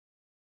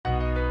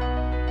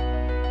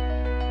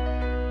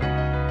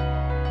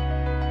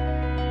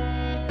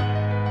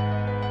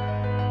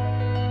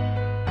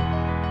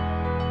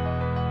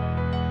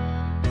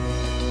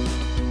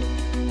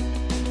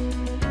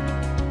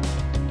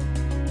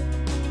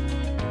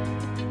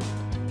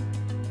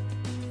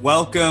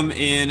Welcome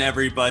in,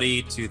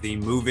 everybody, to the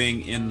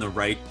Moving in the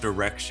Right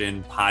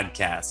Direction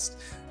podcast.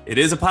 It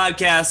is a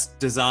podcast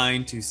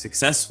designed to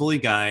successfully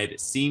guide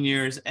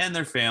seniors and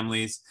their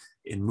families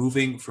in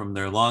moving from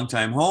their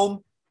longtime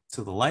home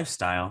to the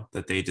lifestyle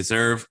that they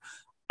deserve.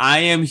 I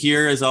am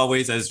here, as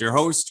always, as your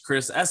host,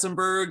 Chris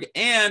Essenberg,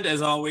 and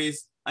as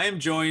always, I am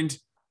joined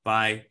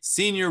by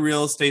senior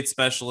real estate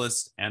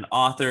specialist and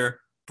author,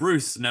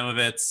 Bruce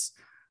Nemowitz.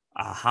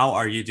 How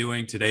are you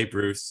doing today,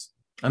 Bruce?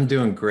 I'm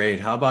doing great.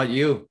 How about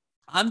you?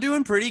 I'm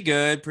doing pretty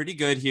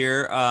good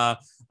here. I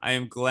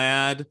am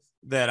glad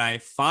that I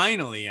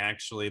finally,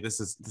 this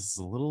is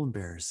a little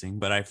embarrassing,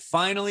 but I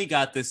finally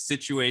got this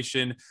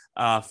situation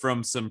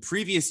from some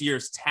previous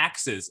year's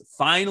taxes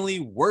finally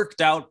worked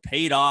out,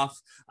 paid off.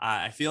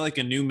 I feel like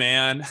a new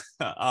man.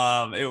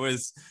 It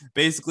was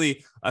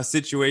basically a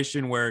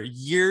situation where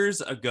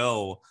years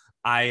ago,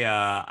 I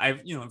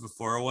have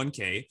a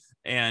 401k.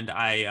 And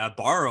I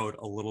borrowed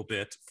a little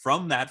bit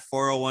from that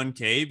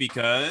 401k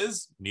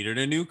because needed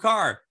a new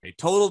car. I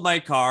totaled my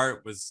car.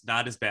 It was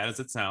not as bad as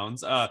it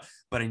sounds, but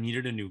I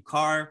needed a new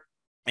car.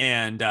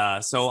 And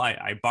so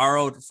I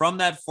borrowed from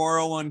that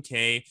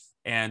 401k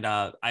and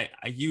I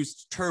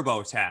used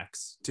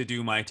TurboTax to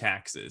do my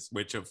taxes,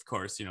 which of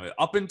course,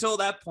 up until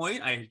that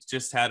point, I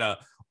just had a,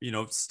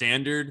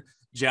 standard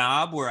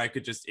job where I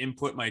could just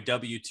input my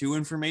W-2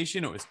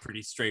 information. It was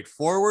pretty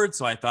straightforward.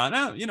 So I thought,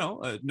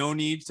 no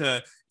need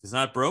to, it's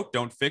not broke,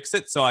 don't fix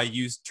it. So I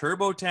used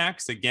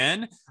TurboTax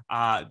again,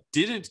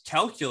 didn't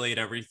calculate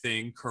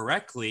everything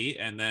correctly.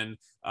 And then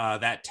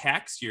that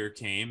tax year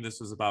came.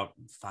 This was about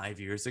 5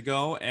 years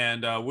ago.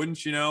 And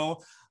wouldn't you know,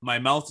 my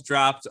mouth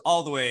dropped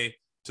all the way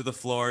to the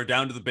floor,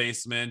 down to the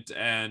basement,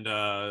 and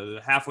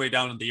halfway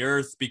down to the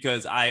earth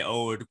because I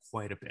owed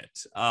quite a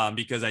bit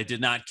because I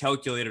did not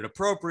calculate it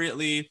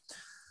appropriately.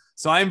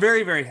 So I'm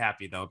very, very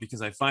happy, though,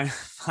 because I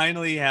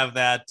finally have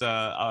that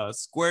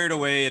squared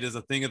away. It is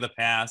a thing of the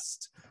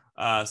past.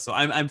 So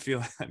I'm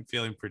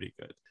feeling pretty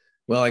good.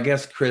 Well, I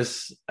guess,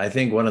 Chris, I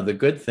think one of the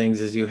good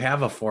things is you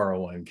have a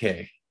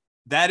 401k.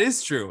 That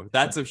is true.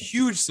 That's a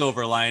huge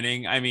silver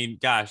lining. I mean,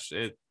 gosh,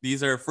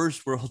 these are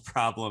first world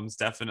problems,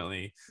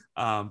 definitely.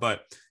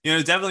 But,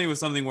 it definitely was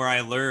something where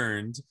I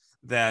learned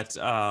that,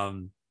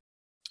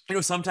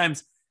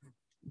 sometimes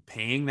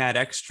paying that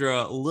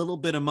extra little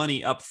bit of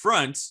money up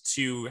front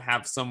to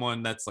have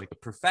someone that's like a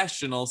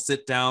professional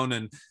sit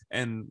down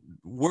and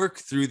work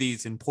through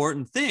these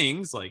important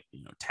things like,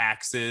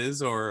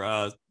 taxes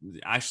or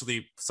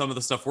actually some of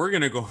the stuff we're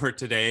going to go over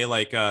today,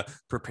 like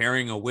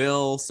preparing a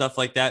will, stuff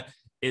like that.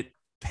 It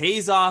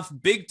pays off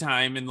big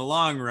time in the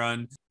long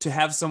run to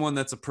have someone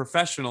that's a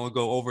professional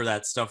go over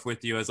that stuff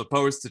with you as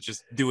opposed to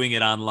just doing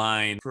it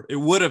online. It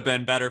would have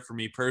been better for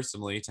me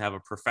personally to have a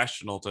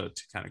professional to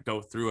kind of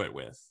go through it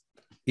with.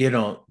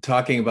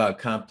 Talking about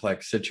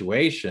complex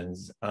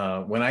situations,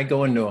 when I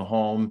go into a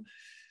home,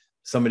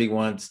 somebody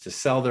wants to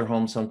sell their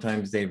home.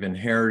 Sometimes they've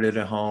inherited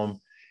a home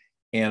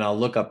and I'll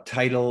look up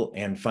title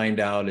and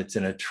find out it's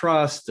in a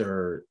trust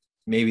or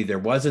maybe there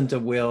wasn't a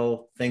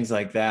will, things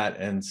like that.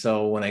 And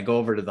so when I go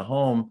over to the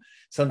home,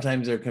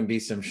 sometimes there can be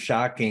some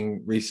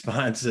shocking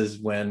responses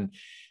when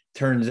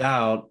turns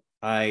out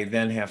I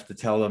then have to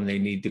tell them they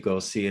need to go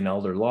see an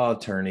elder law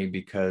attorney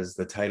because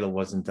the title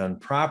wasn't done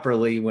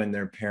properly when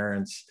their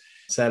parents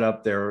set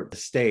up their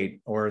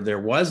estate or there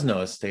was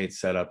no estate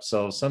set up.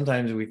 So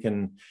sometimes we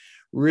can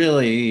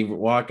really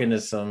walk into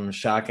some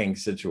shocking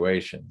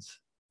situations.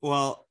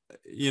 Well,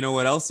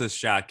 what else is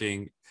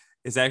shocking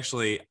is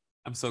actually,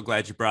 I'm so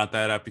glad you brought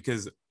that up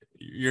because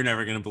you're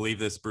never going to believe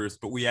this, Bruce,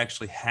 but we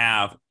actually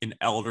have an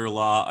elder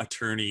law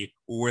attorney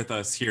with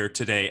us here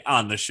today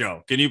on the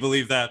show. Can you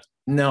believe that?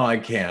 No, I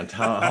can't.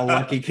 How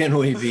lucky can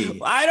we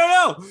be? I don't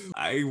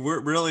know.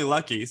 We're really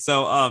lucky.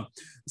 So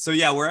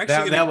yeah, we're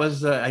actually that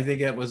was I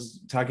think it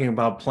was talking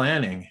about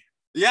planning.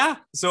 Yeah.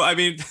 So I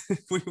mean,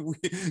 we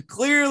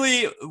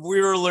clearly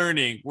we're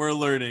learning.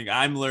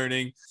 I'm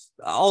learning.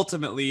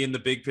 Ultimately, in the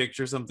big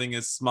picture, something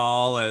as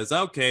small as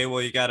okay,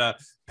 well, you gotta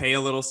pay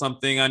a little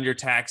something on your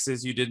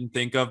taxes you didn't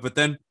think of. But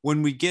then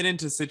when we get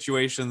into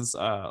situations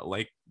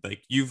like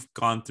you've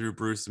gone through,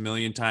 Bruce, a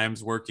million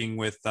times working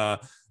with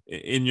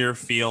in your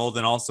field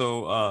and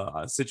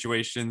also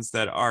situations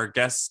that our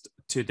guest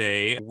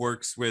today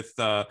works with,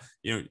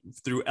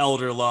 through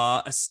elder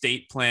law,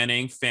 estate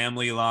planning,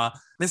 family law.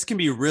 This can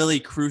be really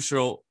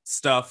crucial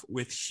stuff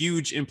with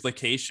huge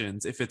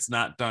implications if it's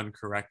not done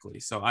correctly.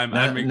 So I'm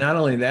not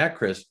only that,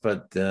 Chris,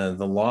 but the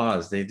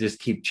laws, they just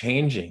keep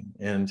changing.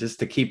 And just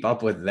to keep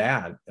up with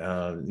that,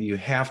 you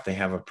have to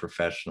have a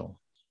professional.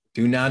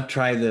 Do not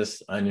try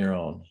this on your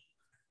own.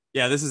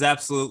 Yeah, this is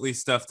absolutely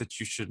stuff that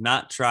you should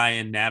not try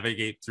and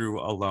navigate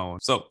through alone.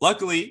 So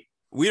luckily,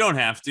 we don't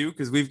have to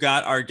because we've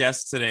got our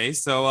guest today.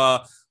 So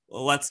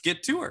let's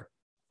get to her.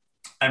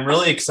 I'm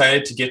really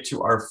excited to get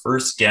to our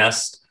first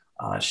guest.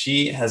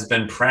 She has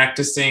been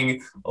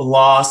practicing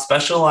law,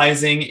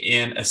 specializing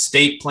in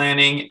estate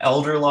planning,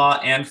 elder law,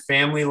 and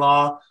family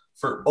law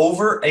for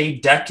over a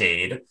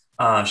decade.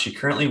 She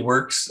currently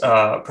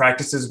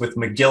practices with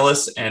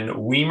McGillis and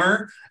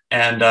Weimer,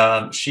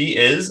 and she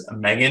is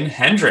Megan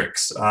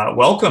Hendricks.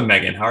 Welcome,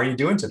 Megan. How are you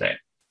doing today?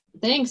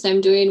 Thanks.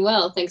 I'm doing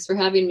well. Thanks for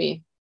having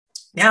me.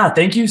 Yeah,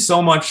 thank you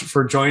so much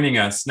for joining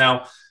us.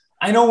 Now,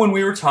 I know when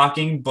we were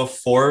talking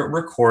before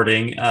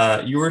recording,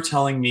 you were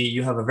telling me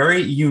you have a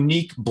very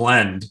unique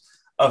blend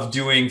of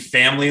doing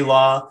family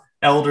law,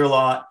 elder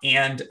law,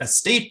 and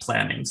estate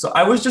planning. So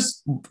I was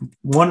just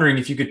wondering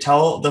if you could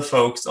tell the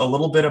folks a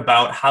little bit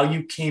about how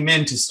you came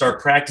in to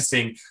start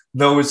practicing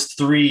those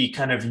three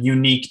kind of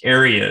unique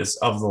areas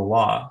of the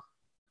law.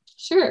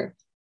 Sure.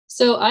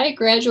 So I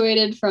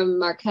graduated from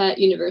Marquette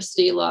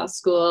University Law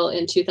School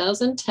in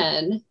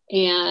 2010,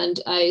 and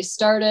I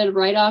started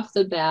right off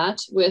the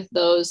bat with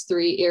those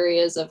three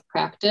areas of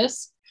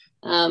practice.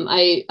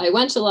 I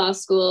went to law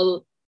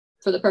school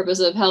for the purpose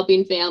of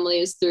helping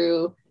families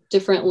through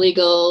different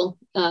legal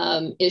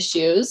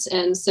issues.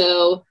 And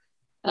so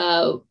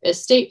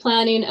estate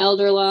planning,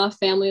 elder law,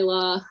 family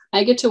law,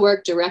 I get to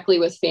work directly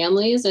with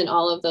families in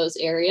all of those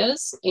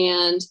areas.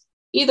 And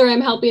either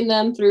I'm helping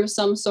them through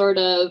some sort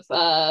of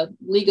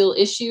legal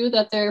issue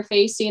that they're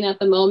facing at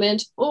the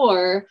moment,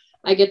 or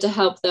I get to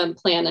help them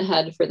plan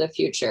ahead for the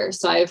future.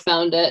 So I've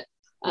found it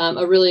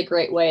a really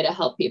great way to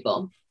help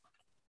people.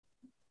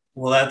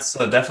 Well, that's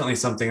definitely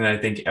something that I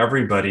think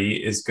everybody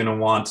is going to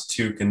want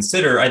to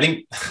consider. I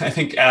think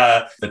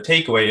the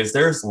takeaway is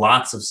there's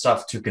lots of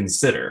stuff to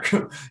consider,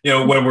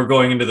 when we're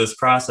going into this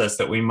process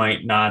that we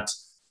might not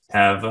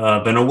have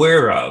been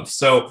aware of.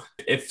 So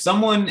if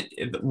someone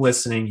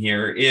listening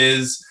here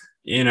is,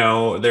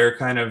 they're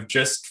kind of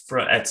just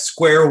at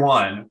square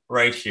one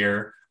right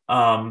here,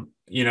 and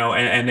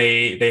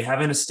they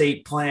haven't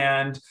estate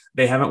planned,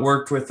 they haven't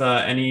worked with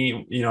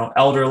any,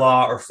 elder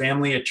law or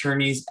family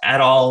attorneys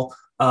at all,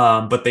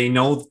 but they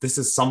know this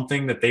is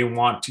something that they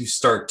want to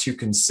start to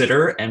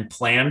consider and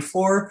plan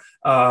for.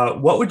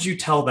 What would you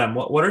tell them?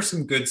 What are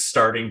some good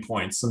starting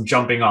points, some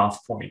jumping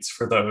off points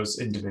for those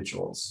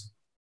individuals?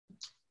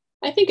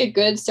 I think a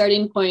good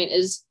starting point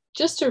is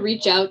just to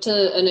reach out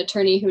to an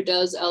attorney who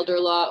does elder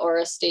law or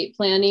estate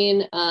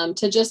planning,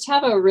 to just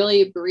have a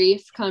really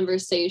brief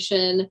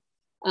conversation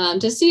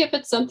to see if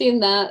it's something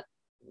that,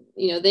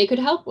 they could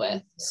help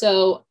with.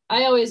 So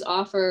I always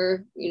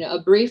offer, a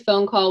brief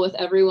phone call with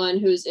everyone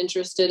who's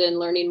interested in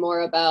learning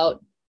more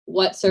about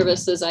what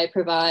services I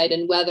provide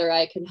and whether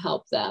I can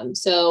help them.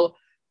 So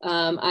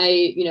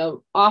I,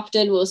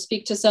 often will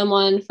speak to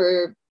someone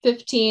for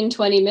 15,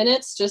 20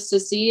 minutes just to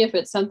see if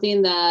it's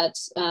something that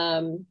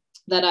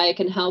that I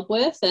can help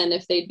with. And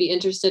if they'd be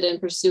interested in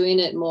pursuing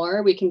it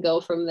more, we can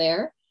go from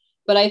there.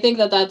 But I think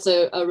that that's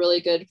a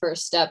really good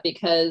first step,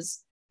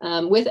 because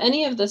with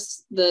any of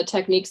the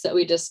techniques that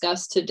we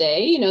discussed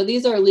today,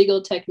 these are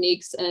legal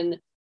techniques, and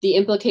the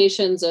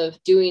implications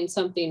of doing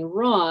something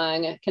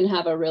wrong can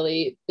have a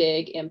really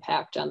big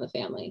impact on the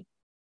family.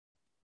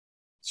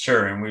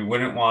 Sure, and we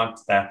wouldn't want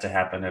that to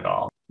happen at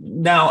all.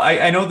 Now,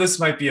 I know this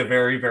might be a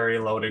very, very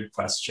loaded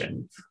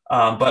question,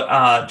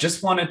 but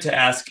just wanted to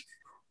ask,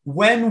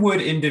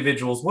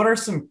 what are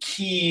some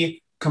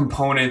key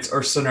components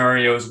or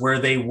scenarios where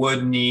they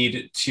would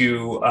need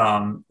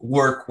to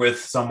work with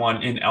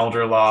someone in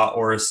elder law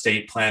or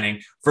estate planning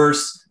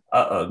versus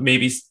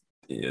maybe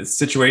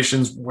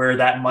situations where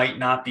that might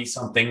not be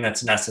something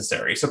that's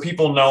necessary? So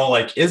people know,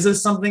 like, is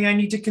this something I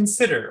need to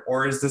consider?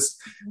 Or is this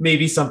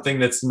maybe something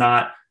that's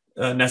not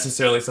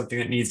necessarily something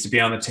that needs to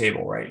be on the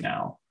table right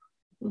now?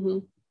 Mm-hmm.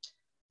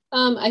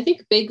 I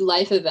think big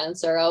life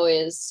events are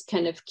always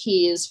kind of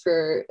keys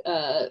for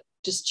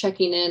just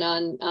checking in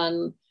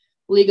on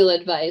legal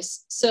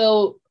advice.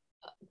 So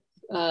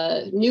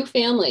new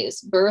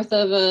families, birth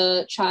of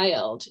a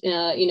child,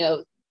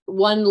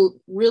 one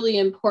really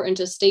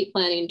important estate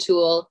planning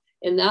tool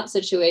in that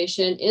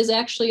situation is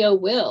actually a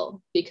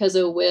will, because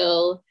a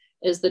will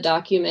is the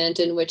document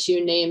in which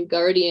you name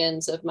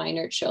guardians of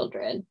minor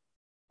children.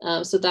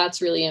 So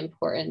that's really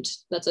important.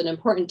 That's an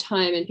important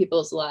time in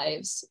people's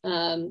lives.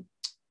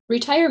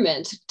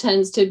 Retirement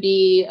tends to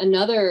be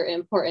another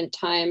important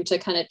time to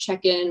kind of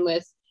check in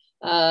with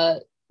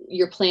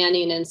your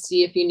planning and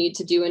see if you need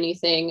to do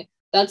anything.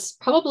 That's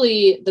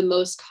probably the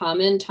most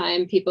common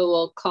time people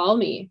will call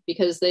me,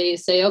 because they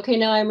say, okay,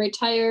 now I'm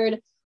retired,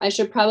 I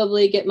should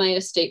probably get my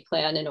estate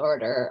plan in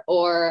order,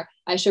 or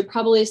I should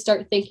probably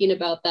start thinking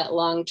about that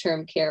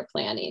long-term care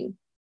planning.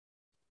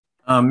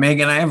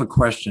 Megan, I have a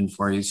question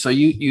for you. So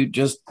you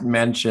just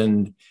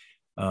mentioned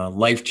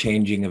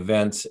life-changing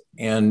events,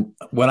 and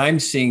what I'm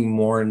seeing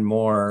more and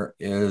more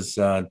is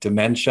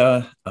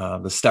dementia,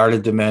 the start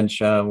of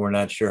dementia. We're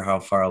not sure how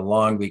far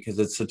along, because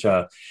it's such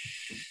a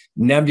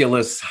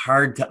nebulous,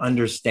 hard to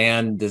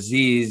understand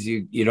disease.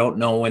 You don't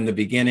know when the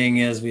beginning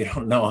is. We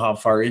don't know how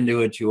far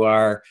into it you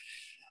are.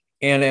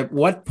 And at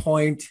what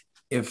point,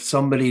 if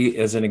somebody,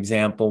 as an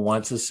example,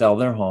 wants to sell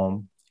their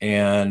home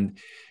and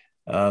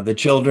the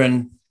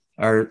children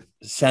are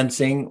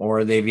sensing,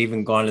 or they've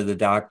even gone to the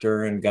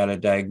doctor and got a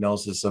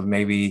diagnosis of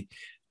maybe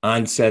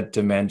onset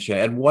dementia,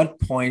 at what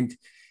point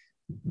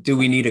do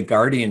we need a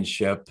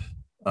guardianship?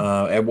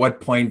 At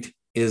what point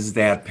is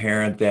that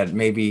parent that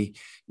maybe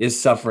is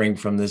suffering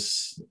from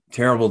this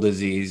terrible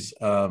disease,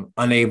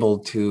 unable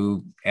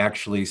to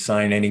actually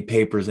sign any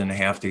papers and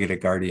have to get a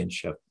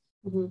guardianship.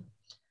 Mm-hmm.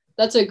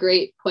 That's a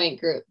great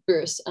point,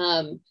 Bruce.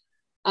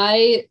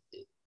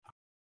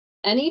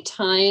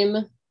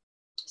 Anytime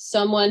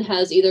someone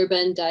has either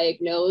been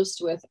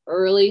diagnosed with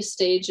early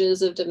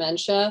stages of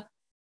dementia,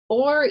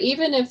 or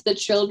even if the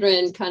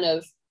children kind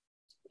of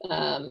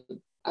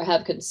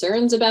have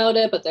concerns about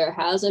it, but there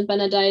hasn't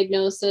been a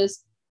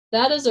diagnosis,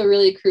 that is a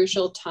really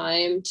crucial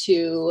time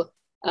to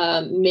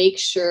make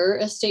sure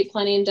estate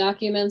planning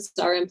documents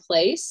are in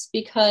place,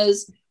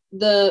 because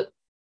the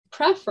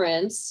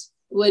preference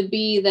would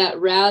be that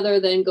rather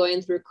than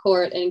going through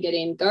court and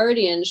getting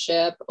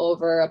guardianship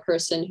over a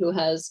person who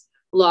has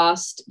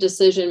lost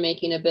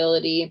decision-making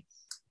ability,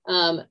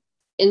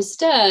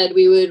 instead,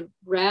 we would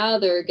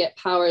rather get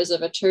powers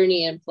of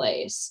attorney in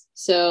place.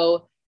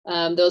 So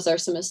those are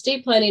some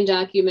estate planning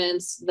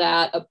documents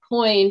that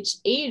appoint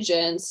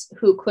agents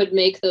who could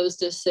make those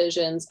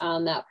decisions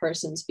on that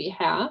person's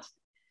behalf.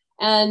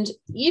 And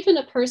even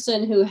a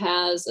person who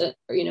has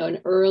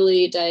an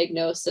early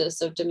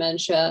diagnosis of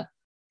dementia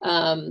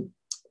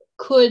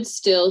could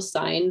still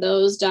sign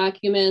those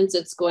documents.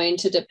 It's going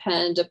to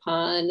depend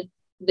upon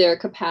their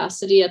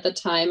capacity at the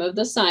time of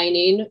the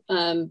signing.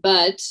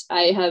 But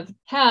I have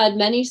had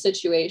many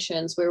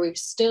situations where we've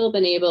still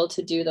been able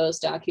to do those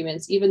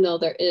documents, even though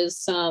there is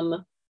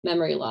some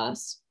memory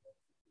loss.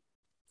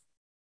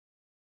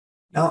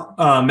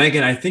 Now,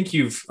 Megan, I think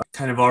you've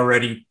kind of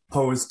already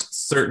posed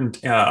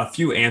a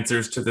few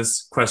answers to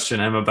this question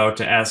I'm about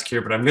to ask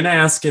here, but I'm going to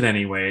ask it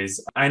anyways.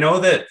 I know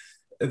that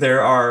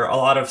there are a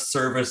lot of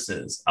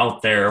services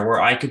out there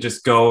where I could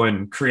just go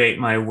and create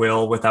my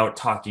will without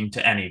talking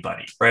to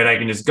anybody, right? I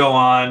can just go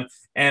on,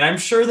 and I'm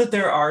sure that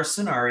there are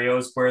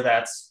scenarios where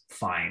that's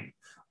fine.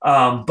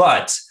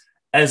 But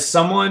as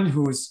someone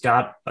who's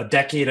got a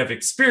decade of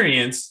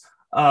experience,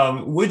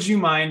 would you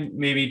mind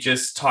maybe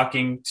just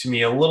talking to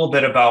me a little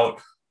bit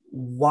about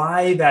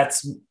why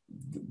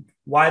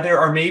there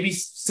are maybe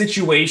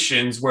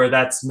situations where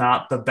that's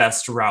not the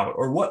best route,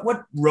 or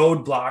what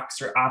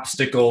roadblocks or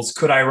obstacles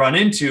could I run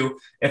into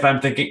if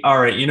I'm thinking, all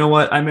right, you know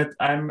what, I'm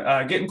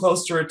getting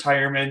close to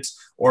retirement,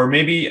 or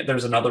maybe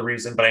there's another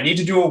reason, but I need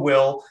to do a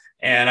will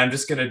and I'm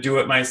just going to do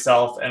it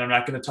myself and I'm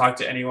not going to talk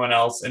to anyone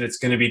else, and it's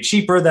going to be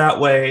cheaper that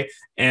way.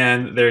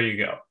 And there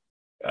you go.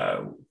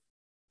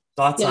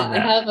 Thoughts on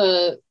that? I have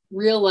a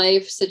real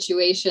life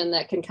situation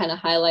that can kind of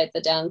highlight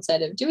the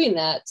downside of doing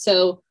that.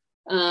 So,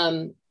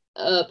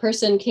 a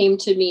person came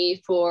to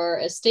me for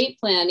estate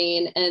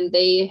planning, and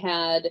they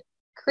had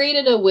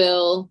created a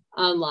will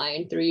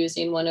online through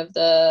using one of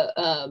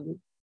the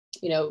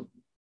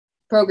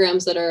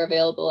programs that are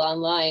available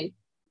online.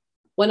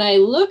 When I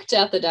looked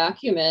at the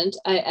document,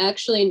 I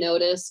actually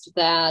noticed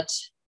that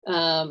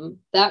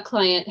that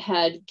client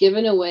had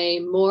given away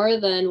more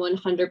than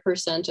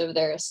 100% of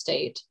their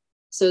estate.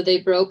 So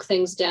they broke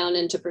things down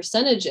into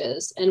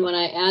percentages, and when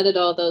I added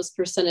all those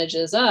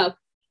percentages up,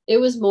 it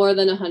was more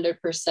than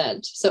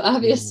 100%. So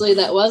obviously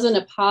that wasn't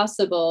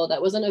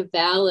a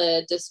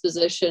valid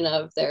disposition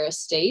of their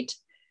estate.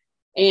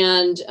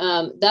 And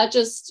that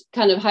just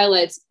kind of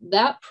highlights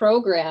that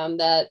program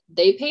that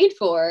they paid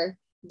for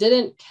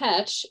didn't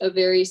catch a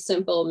very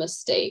simple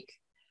mistake.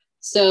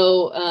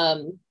 So I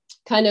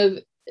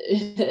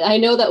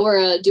know that we're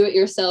a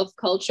do-it-yourself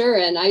culture,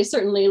 and I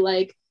certainly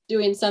like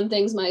doing some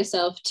things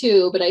myself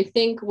too. But I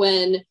think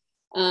when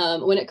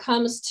it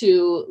comes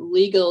to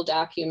legal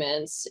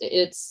documents,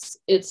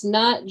 it's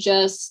not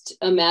just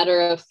a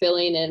matter of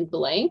filling in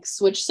blanks,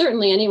 which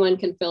certainly anyone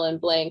can fill in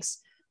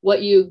blanks.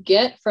 What you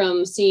get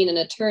from seeing an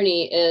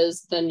attorney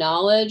is the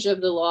knowledge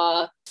of the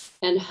law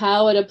and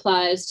how it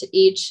applies to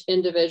each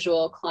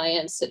individual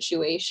client's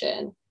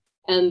situation,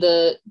 and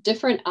the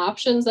different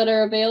options that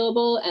are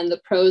available and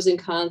the pros and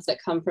cons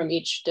that come from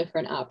each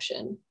different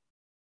option.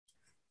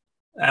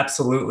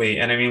 Absolutely.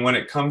 And I mean, when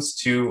it comes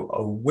to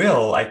a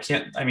will, if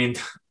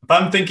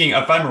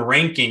I'm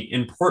ranking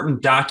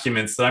important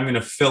documents that I'm going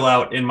to fill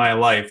out in my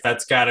life,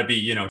 that's got to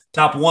be,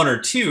 top 1 or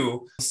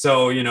 2.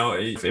 So,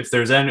 if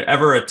there's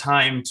ever a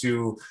time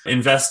to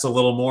invest a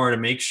little more to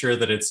make sure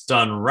that it's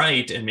done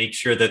right and make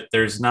sure that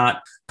there's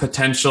not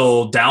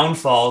potential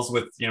downfalls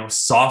with,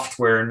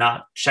 software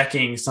not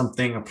checking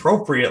something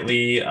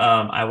appropriately,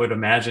 I would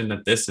imagine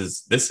that this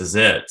is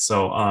it.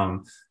 So,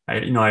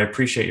 I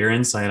appreciate your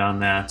insight on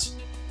that.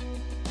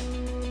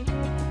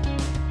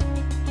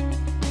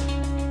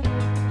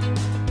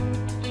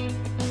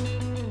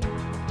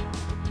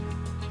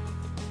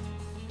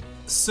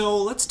 So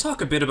let's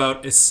talk a bit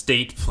about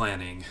estate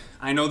planning.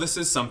 I know this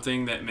is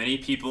something that many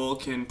people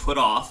can put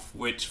off,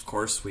 which of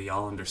course we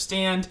all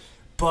understand,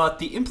 but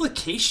the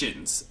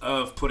implications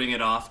of putting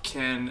it off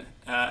can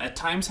at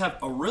times have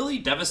a really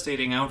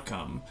devastating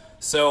outcome.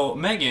 So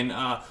Megan,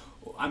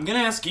 I'm going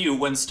to ask you,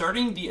 when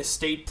starting the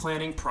estate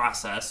planning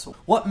process,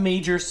 what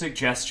major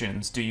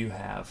suggestions do you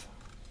have?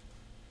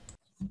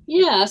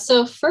 Yeah,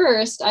 so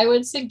first, I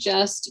would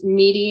suggest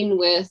meeting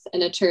with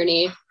an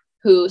attorney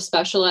who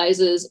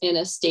specializes in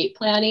estate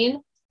planning,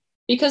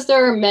 because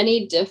there are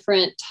many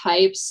different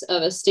types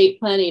of estate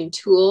planning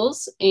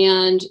tools,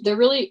 and there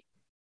really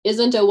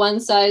isn't a one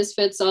size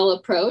fits all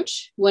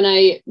approach. When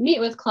I meet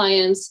with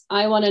clients,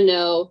 I want to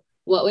know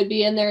what would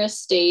be in their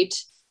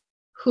estate,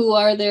 who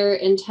are their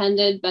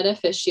intended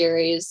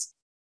beneficiaries,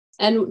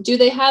 and do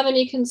they have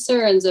any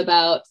concerns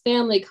about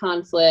family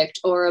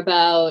conflict or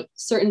about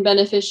certain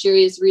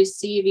beneficiaries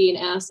receiving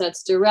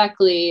assets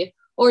directly,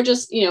 or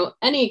just,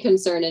 any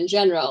concern in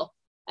general.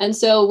 And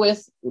so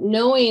with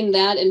knowing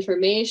that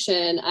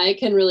information, I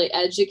can really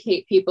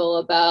educate people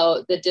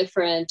about the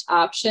different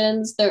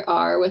options there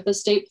are with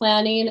estate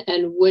planning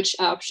and which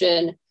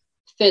option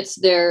fits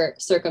their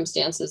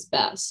circumstances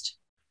best.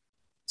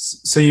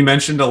 So you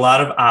mentioned a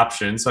lot of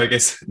options. So I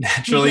guess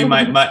naturally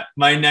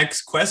my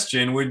next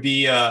question would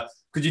be,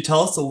 could you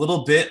tell us a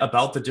little bit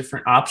about the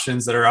different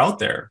options that are out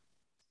there?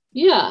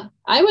 Yeah,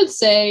 I would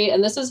say,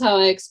 and this is how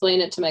I explain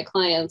it to my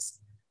clients,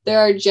 there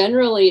are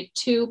generally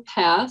two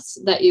paths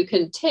that you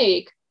can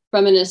take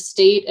from an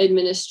estate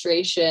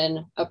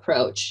administration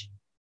approach.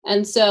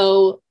 And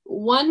so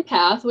one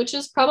path, which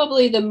is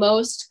probably the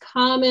most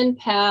common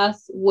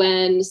path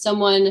when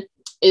someone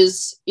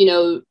is,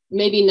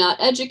 maybe not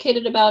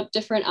educated about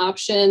different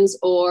options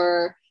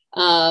or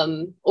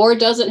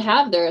doesn't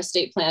have their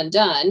estate plan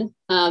done,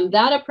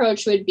 that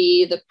approach would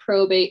be the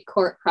probate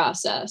court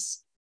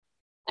process.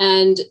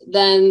 And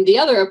then the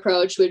other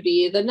approach would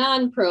be the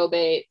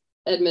non-probate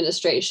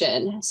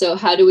administration. So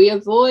how do we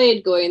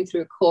avoid going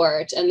through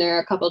court? And there are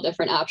a couple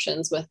different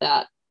options with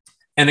that.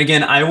 And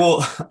again, I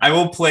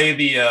will play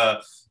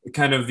the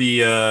kind of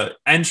the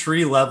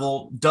entry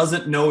level,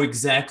 doesn't know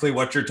exactly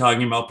what you're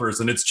talking about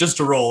person. It's just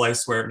a role, I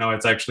swear. No,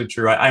 it's actually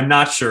true. I'm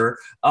not sure.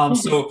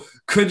 So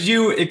could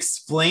you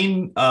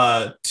explain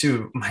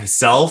to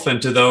myself and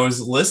to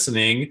those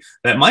listening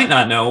that might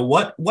not know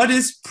what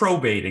is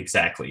probate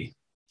exactly?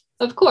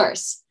 Of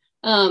course.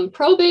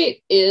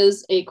 Probate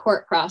is a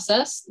court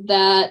process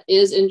that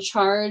is in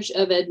charge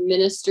of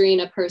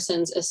administering a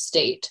person's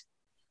estate.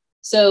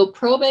 So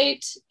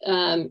probate,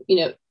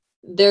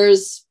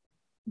 there's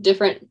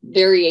different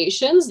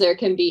variations. There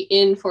can be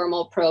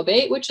informal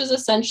probate, which is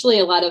essentially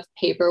a lot of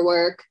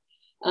paperwork.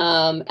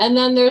 And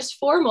then there's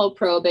formal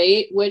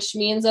probate, which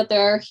means that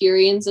there are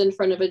hearings in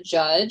front of a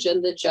judge,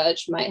 and the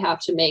judge might have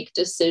to make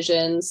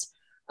decisions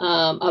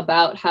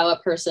about how a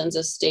person's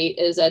estate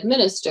is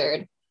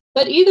administered.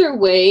 But either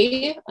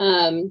way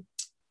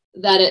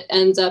that it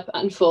ends up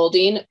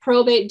unfolding,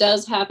 probate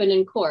does happen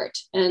in court.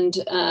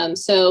 And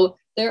so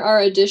there are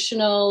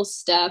additional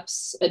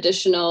steps,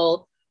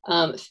 additional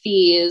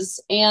fees,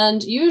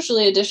 and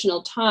usually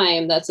additional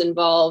time that's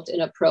involved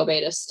in a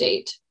probate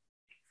estate.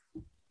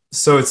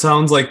 So it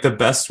sounds like the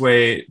best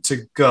way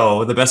to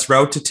go, the best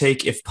route to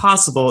take, if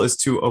possible, is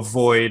to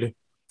avoid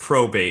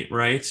probate,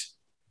 right?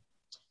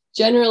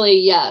 Generally,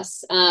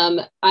 yes.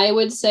 I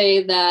would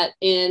say that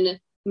in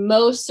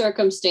most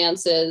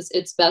circumstances,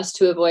 it's best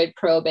to avoid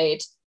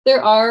probate.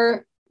 There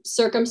are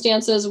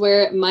circumstances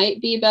where it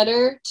might be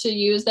better to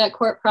use that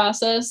court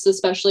process,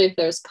 especially if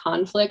there's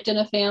conflict in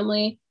a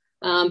family.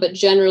 But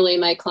generally,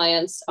 my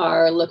clients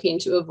are looking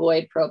to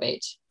avoid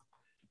probate.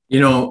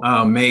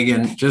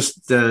 Megan,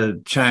 just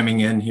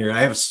chiming in here,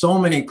 I have so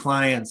many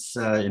clients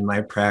in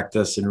my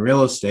practice in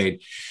real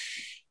estate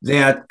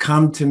that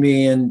come to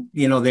me and,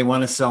 they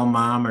want to sell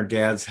mom or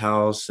dad's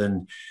house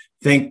and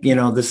think,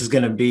 this is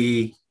going to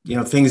be,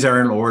 things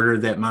are in order,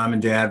 that mom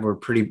and dad were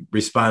pretty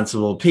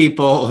responsible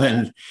people.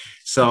 And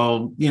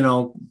so,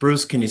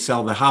 Bruce, can you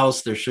sell the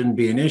house? There shouldn't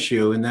be an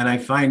issue. And then I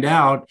find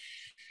out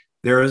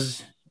there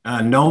is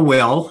no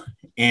will.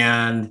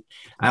 And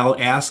I'll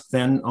ask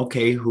then,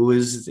 okay, who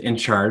is in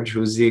charge?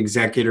 Who's the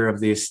executor of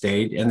the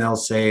estate? And they'll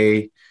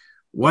say,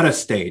 what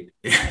estate?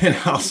 And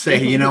I'll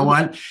say, you know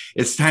what?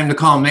 It's time to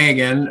call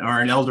Megan or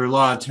an elder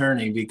law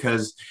attorney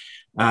because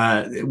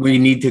we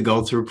need to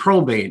go through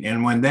probate.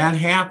 And when that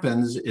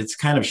happens, it's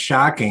kind of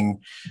shocking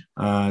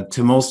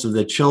to most of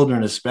the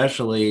children,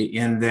 especially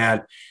in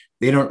that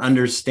they don't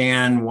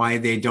understand why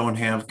they don't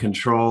have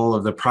control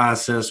of the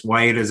process.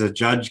 Why does a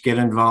judge get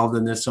involved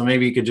in this? So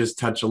maybe you could just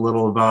touch a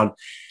little about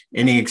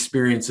any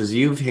experiences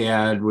you've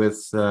had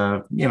with,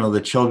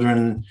 the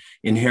children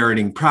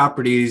inheriting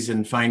properties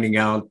and finding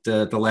out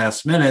at the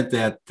last minute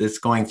that it's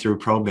going through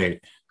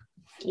probate.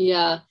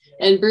 Yeah.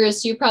 And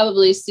Bruce, you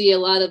probably see a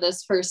lot of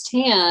this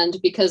firsthand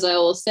because I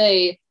will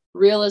say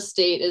real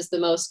estate is the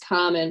most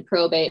common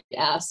probate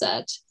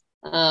asset.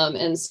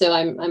 And so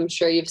I'm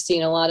sure you've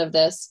seen a lot of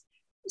this.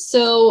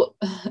 So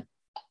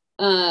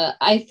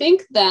I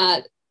think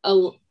that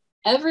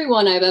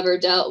everyone I've ever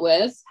dealt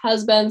with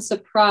has been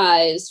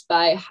surprised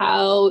by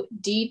how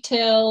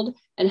detailed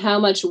and how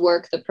much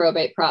work the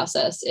probate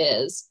process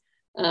is.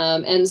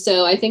 And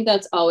so I think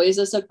that's always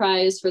a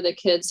surprise for the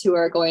kids who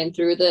are going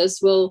through this.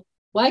 Well,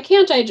 why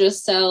can't I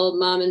just sell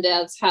mom and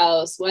dad's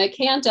house? Why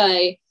can't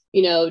I,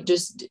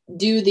 just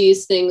do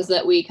these things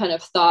that we kind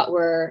of thought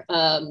were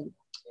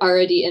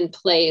already in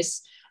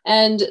place?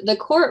 And the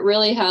court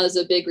really has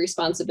a big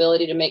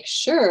responsibility to make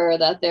sure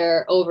that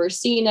they're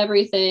overseeing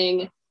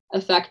everything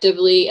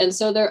effectively. And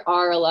so there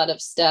are a lot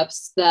of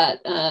steps that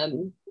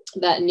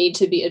that need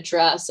to be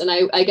addressed. And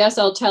I guess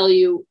I'll tell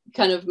you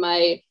kind of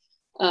my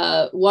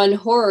one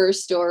horror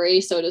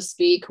story, so to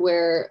speak,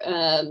 where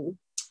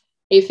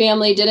a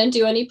family didn't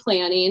do any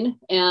planning.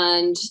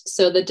 And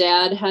so the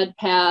dad had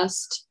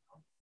passed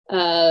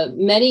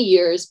many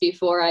years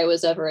before I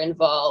was ever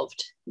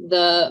involved.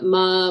 The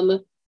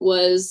mom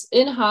was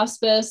in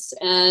hospice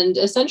and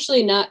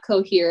essentially not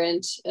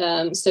coherent.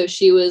 So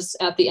she was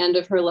at the end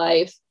of her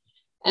life.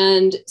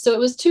 And so it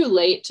was too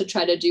late to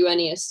try to do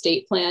any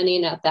estate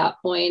planning at that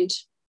point.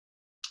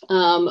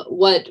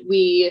 What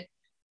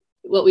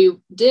we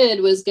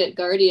did was get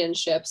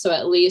guardianship. So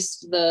at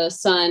least the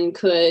son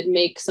could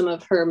make some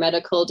of her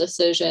medical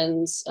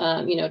decisions,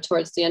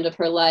 towards the end of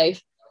her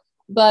life.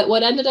 But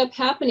what ended up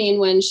happening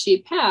when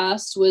she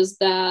passed was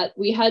that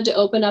we had to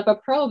open up a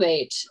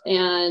probate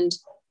and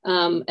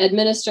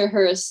administer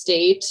her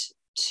estate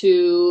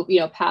to,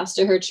 pass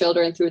to her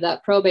children through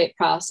that probate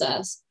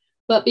process.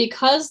 But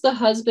because the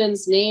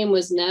husband's name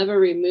was never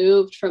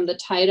removed from the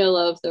title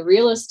of the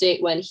real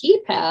estate when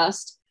he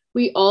passed,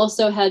 we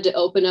also had to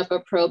open up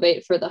a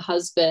probate for the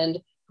husband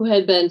who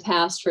had been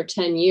passed for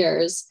 10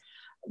 years,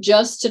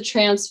 just to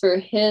transfer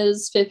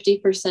his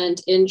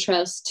 50%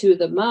 interest to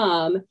the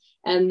mom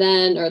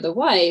or the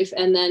wife,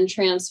 and then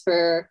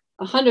transfer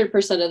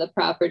 100% of the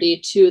property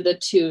to the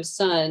two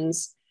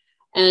sons.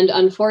 And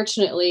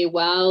unfortunately,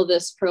 while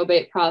this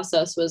probate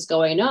process was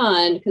going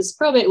on, because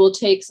probate will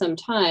take some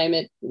time,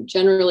 it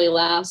generally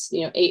lasts,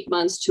 8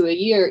 months to a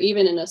year,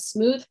 even in a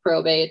smooth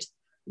probate,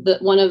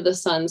 that one of the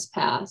sons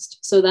passed.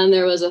 So then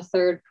there was a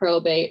third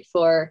probate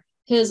for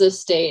his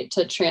estate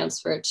to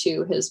transfer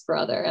to his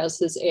brother as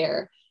his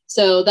heir.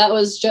 So that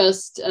was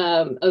just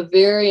a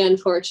very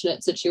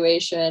unfortunate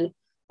situation,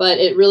 but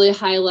it really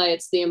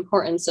highlights the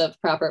importance of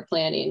proper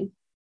planning.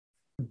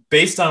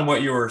 Based on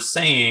what you were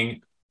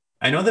saying,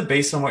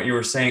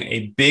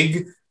 a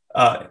big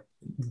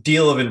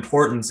deal of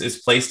importance is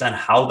placed on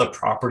how the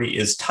property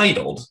is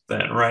titled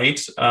then, right?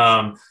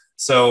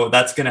 So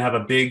that's going to have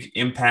a big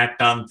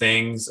impact on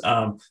things.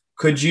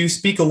 Could you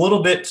speak a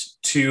little bit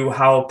to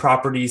how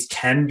properties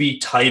can be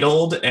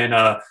titled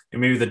and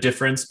maybe the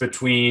difference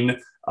between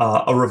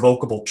a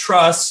revocable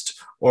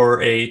trust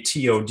or a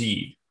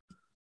TOD?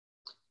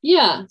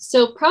 Yeah,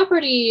 so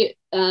property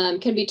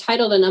can be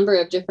titled a number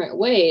of different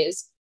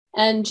ways.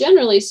 And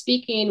generally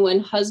speaking, when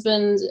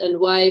husbands and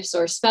wives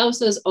or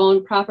spouses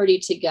own property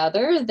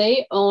together,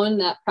 they own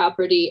that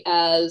property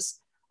as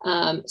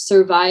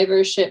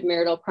survivorship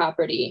marital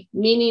property,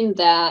 meaning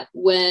that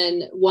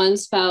when one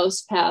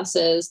spouse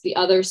passes, the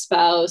other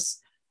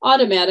spouse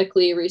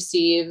automatically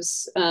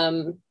receives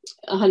 100%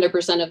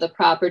 of the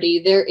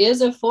property. There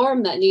is a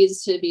form that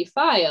needs to be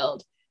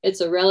filed.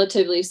 It's a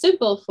relatively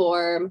simple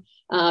form,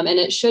 and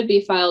it should be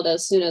filed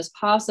as soon as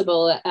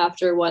possible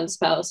after one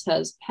spouse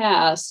has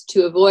passed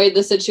to avoid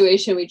the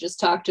situation we just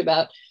talked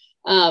about.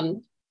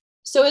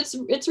 So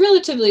it's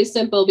relatively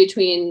simple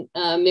between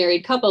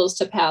married couples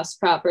to pass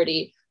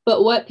property.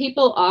 But what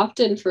people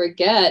often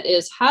forget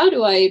is, how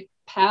do I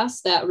pass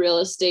that real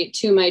estate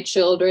to my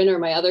children or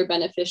my other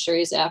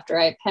beneficiaries after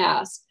I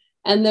pass?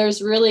 And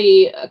there's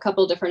really a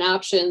couple different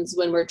options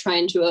when we're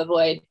trying to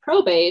avoid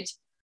probate.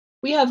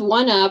 We have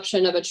one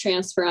option of a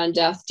transfer on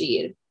death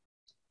deed.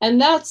 And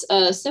that's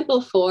a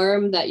simple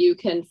form that you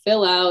can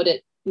fill out.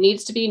 It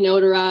needs to be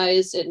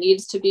notarized. It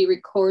needs to be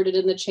recorded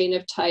in the chain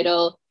of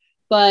title.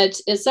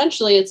 But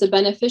essentially, it's a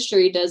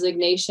beneficiary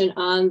designation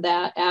on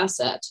that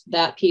asset,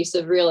 that piece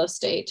of real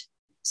estate.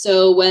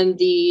 So when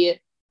the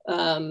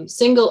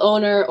single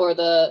owner or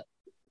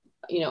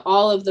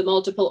all of the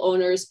multiple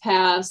owners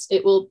pass,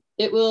 it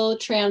will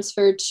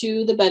transfer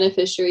to the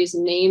beneficiaries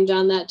named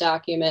on that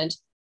document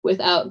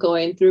without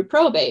going through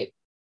probate.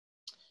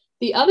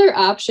 The other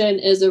option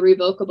is a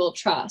revocable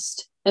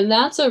trust. And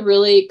that's a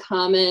really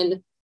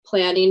common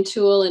planning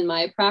tool in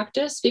my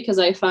practice because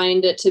I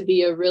find it to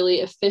be a really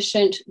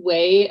efficient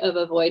way of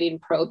avoiding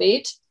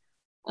probate.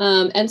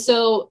 And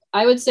so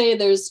I would say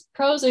there's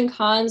pros and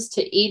cons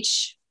to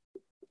each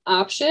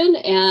option.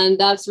 And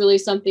that's really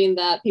something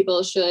that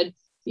people should,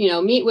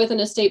 meet with an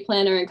estate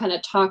planner and kind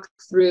of talk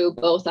through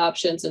both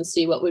options and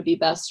see what would be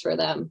best for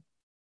them.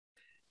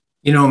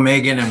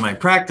 Megan, in my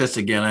practice,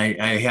 again,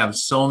 I have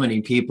so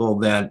many people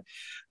that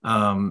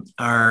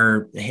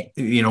are,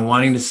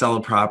 wanting to sell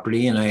a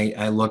property, and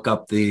I look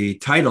up the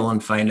title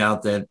and find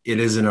out that it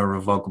isn't a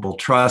revocable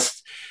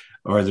trust,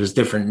 or there's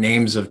different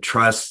names of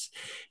trusts.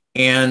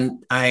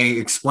 And I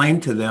explain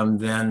to them,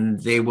 then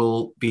they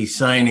will be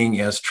signing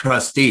as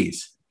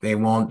trustees. They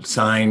won't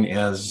sign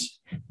as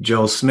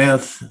Joe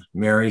Smith,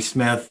 Mary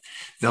Smith.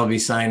 They'll be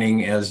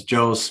signing as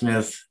Joe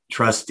Smith,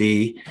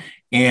 trustee.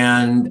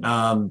 And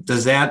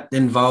does that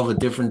involve a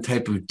different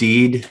type of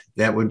deed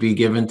that would be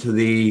given to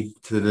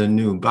the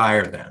new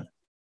buyer then?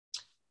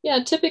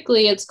 Yeah,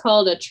 typically it's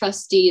called a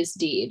trustee's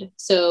deed.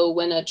 So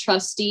when a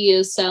trustee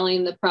is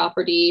selling the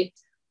property,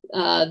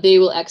 they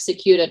will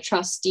execute a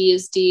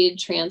trustee's deed,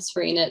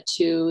 transferring it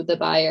to the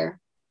buyer.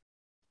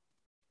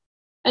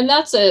 And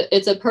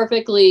it's a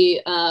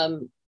perfectly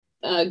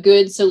a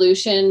good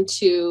solution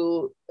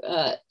to,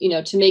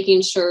 to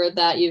making sure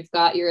that you've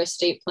got your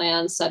estate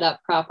plan set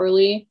up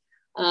properly.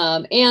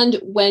 And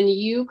when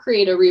you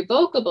create a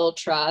revocable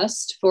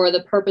trust for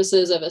the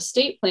purposes of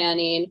estate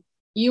planning,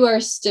 you are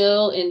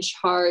still in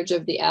charge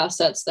of the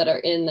assets that are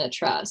in the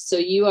trust. So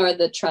you are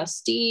the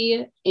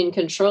trustee in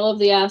control of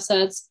the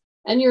assets,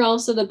 and you're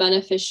also the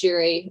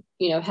beneficiary,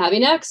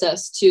 having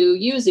access to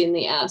using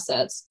the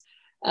assets.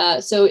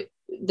 So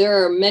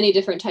there are many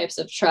different types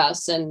of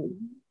trusts, and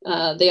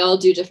they all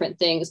do different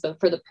things.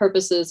 But for the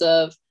purposes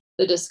of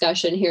the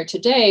discussion here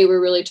today,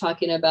 we're really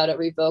talking about a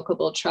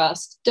revocable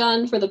trust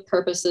done for the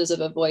purposes of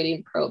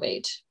avoiding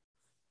probate.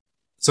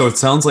 So it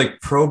sounds like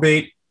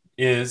probate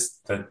is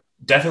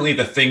definitely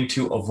the thing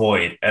to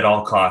avoid at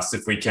all costs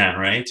if we can,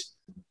 right?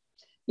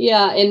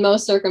 Yeah, in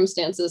most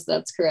circumstances,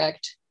 that's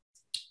correct.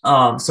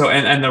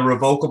 And the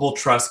revocable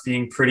trust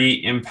being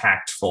pretty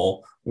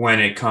impactful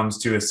when it comes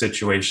to a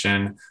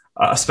situation,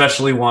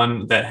 especially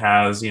one that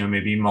has,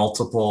 maybe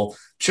multiple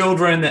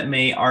children that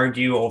may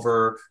argue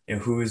over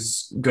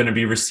who's going to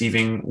be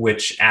receiving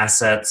which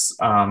assets.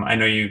 I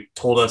know you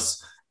told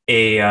us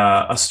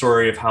a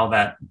story of how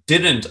that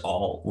didn't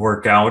all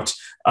work out.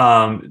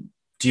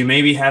 Do you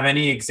maybe have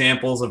any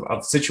examples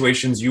of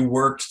situations you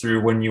worked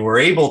through when you were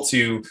able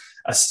to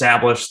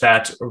establish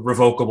that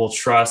revocable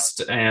trust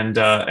and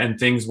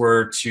things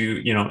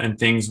and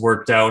things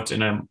worked out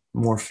in a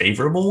more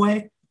favorable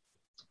way?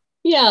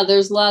 Yeah,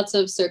 there's lots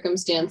of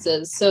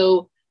circumstances.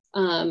 So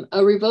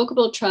a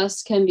revocable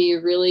trust can be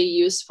really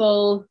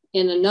useful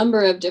in a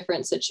number of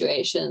different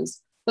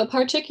situations, but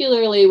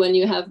particularly when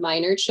you have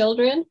minor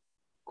children,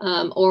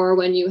 or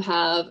when you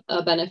have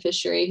a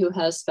beneficiary who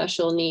has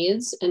special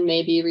needs and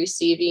may be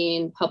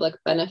receiving public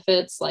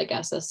benefits like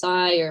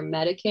SSI or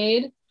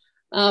Medicaid,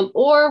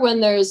 or when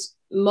there's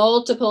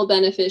multiple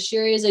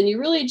beneficiaries and you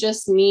really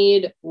just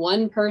need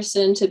one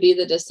person to be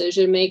the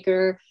decision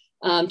maker,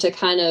 to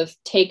kind of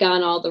take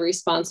on all the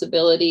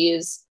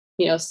responsibilities,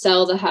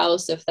 sell the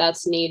house if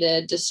that's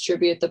needed,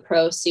 distribute the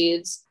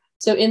proceeds.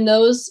 So in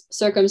those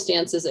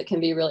circumstances, it can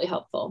be really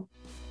helpful.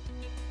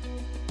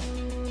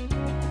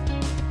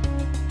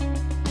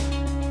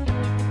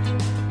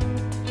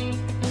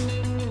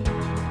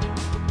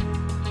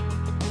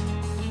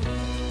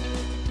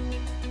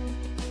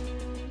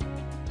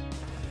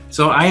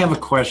 So I have a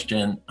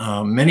question.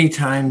 Many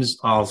times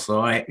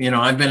also, I've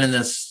been in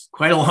this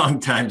quite a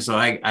long time, so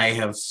I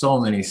have so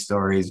many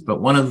stories,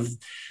 but one of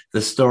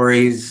the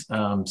stories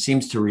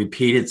seems to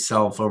repeat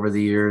itself over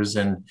the years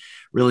and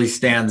really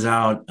stands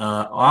out.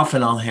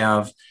 Often I'll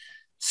have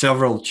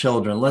several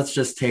children. Let's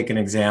just take an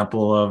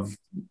example of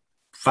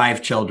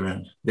 5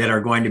 children that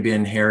are going to be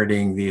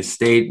inheriting the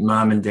estate.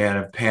 Mom and dad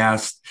have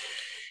passed.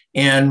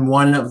 And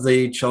one of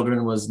the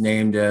children was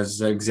named as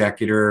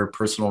executor or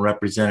personal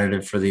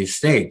representative for the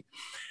estate.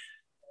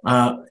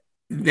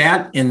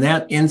 That in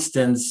that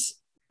instance,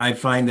 I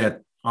find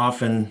that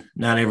often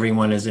not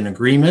everyone is in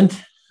agreement.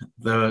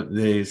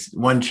 The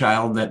one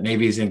child that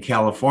maybe is in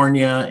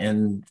California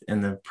and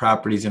the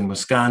property's in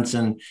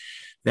Wisconsin,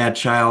 that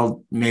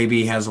child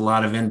maybe has a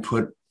lot of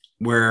input,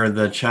 where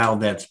the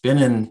child that's been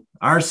in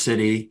our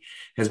city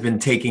has been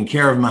taking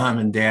care of mom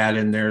and dad,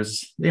 and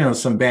there's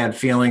some bad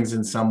feelings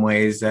in some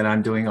ways that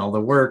I'm doing all the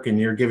work and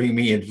you're giving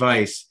me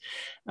advice.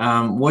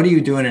 What do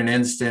you do in an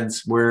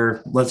instance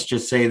where, let's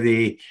just say,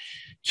 the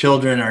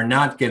children are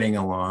not getting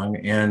along,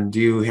 and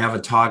do you have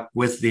a talk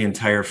with the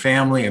entire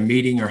family, a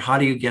meeting, or how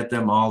do you get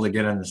them all to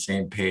get on the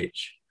same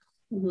page?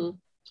 Mm-hmm.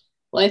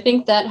 Well, I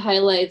think that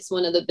highlights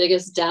one of the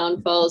biggest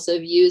downfalls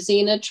of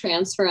using a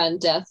transfer on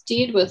death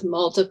deed with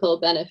multiple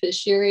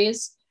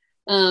beneficiaries,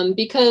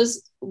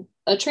 because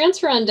a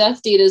transfer on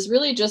death deed is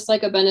really just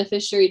like a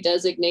beneficiary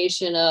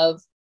designation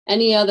of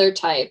any other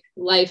type,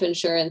 life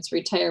insurance,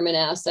 retirement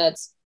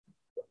assets.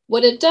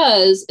 What it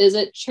does is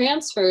it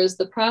transfers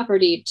the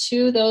property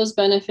to those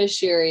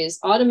beneficiaries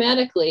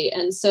automatically.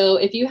 And so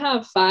if you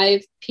have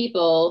 5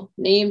 people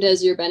named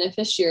as your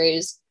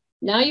beneficiaries,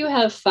 now you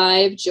have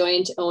 5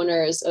 joint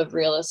owners of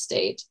real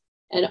estate,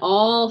 and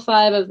all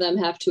 5 of them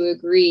have to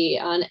agree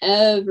on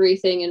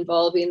everything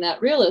involving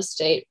that real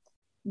estate.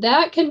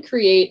 That can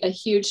create a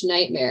huge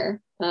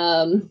nightmare.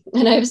 And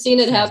I've seen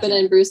it happen,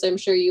 and Bruce, I'm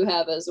sure you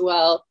have as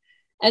well.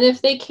 And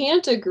if they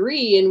can't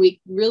agree, and we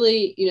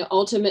really,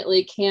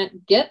 ultimately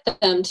can't get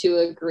them to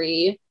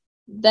agree,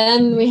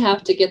 then we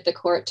have to get the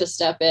court to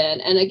step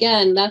in. And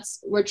again,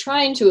 we're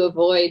trying to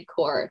avoid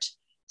court.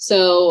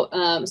 So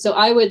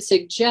I would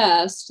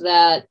suggest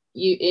that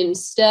you,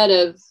 instead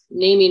of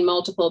naming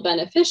multiple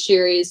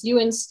beneficiaries, you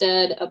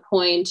instead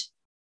appoint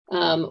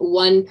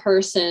one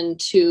person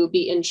to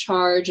be in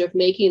charge of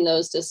making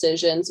those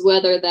decisions,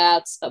 whether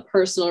that's a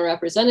personal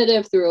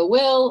representative through a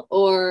will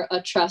or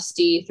a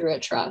trustee through a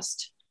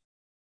trust.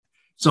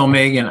 So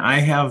Megan, I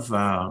have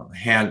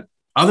had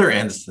other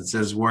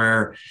instances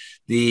where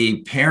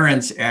the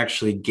parents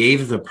actually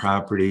gave the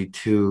property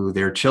to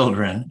their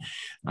children.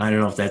 I don't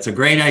know if that's a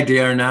great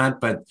idea or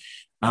not, but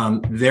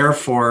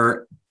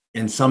therefore,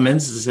 in some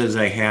instances,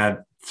 I had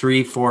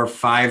 3, 4,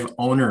 5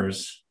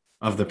 owners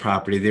of the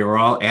property. They were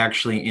all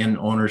actually in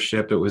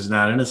ownership. It was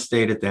not an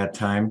estate at that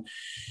time.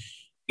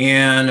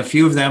 And a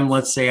few of them,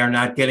 let's say, are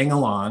not getting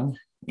along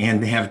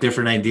and they have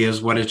different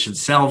ideas what it should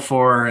sell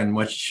for and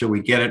what should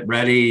we get it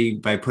ready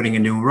by putting a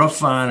new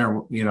roof on,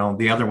 or,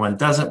 the other one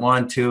doesn't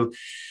want to.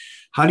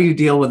 How do you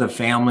deal with a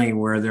family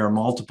where there are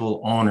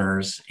multiple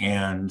owners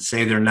and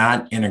say they're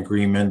not in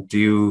agreement?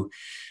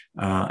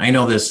 I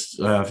know this,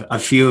 a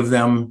few of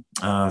them,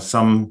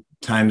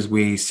 sometimes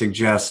we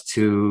suggest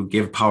to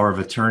give power of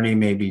attorney,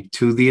 maybe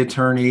to the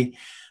attorney.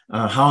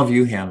 How have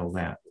you handled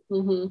that?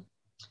 Mm-hmm.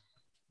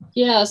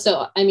 Yeah,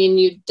 so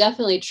you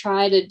definitely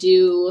try to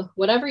do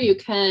whatever you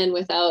can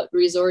without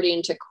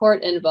resorting to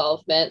court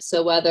involvement.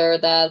 So whether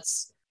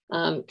that's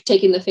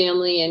taking the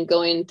family and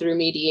going through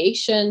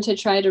mediation to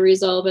try to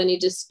resolve any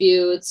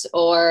disputes,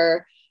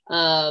 or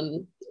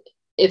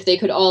if they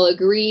could all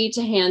agree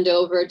to hand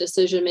over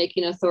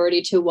decision-making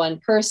authority to one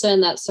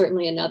person, that's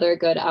certainly another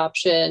good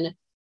option.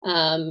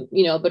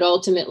 But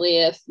ultimately,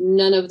 if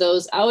none of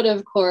those out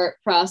of court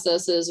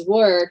processes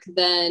work,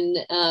 then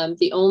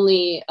the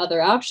only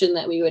other option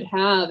that we would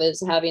have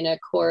is having a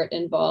court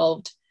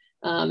involved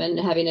and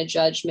having a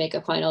judge make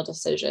a final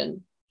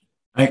decision.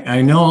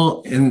 I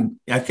know,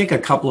 I think a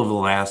couple of the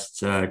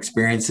last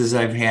experiences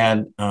I've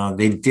had,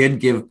 they did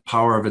give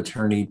power of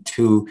attorney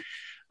to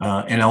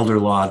an elder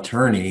law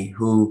attorney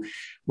who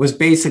was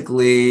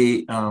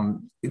basically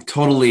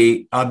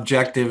totally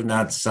objective,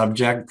 not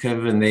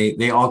subjective. And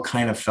they all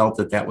kind of felt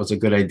that was a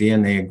good idea.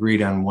 And they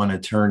agreed on one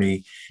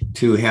attorney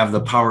to have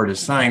the power to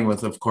sign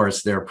with, of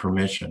course, their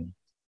permission.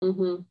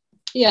 Mm-hmm.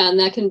 Yeah. And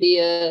that can be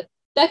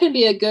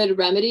a good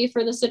remedy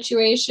for the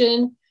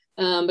situation.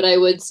 But I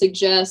would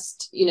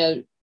suggest,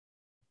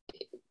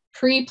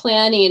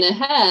 pre-planning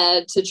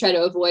ahead to try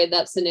to avoid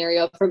that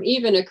scenario from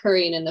even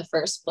occurring in the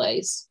first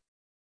place.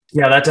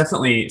 Yeah, that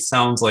definitely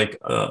sounds like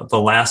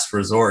the last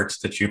resort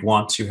that you'd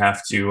want to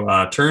have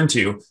to turn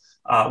to,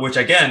 which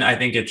again, I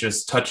think it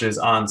just touches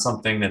on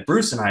something that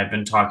Bruce and I have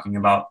been talking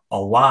about a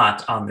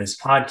lot on this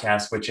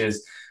podcast, which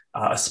is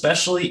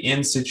especially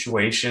in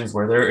situations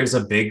where there is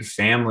a big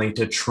family,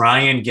 to try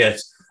and get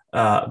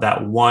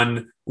that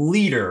one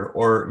leader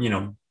or,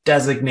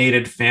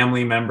 designated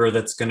family member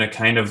that's going to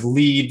kind of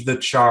lead the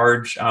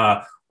charge,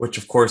 which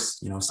of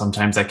course,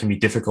 sometimes that can be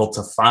difficult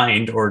to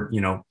find or,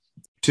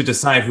 to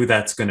decide who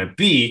that's going to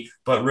be,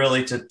 but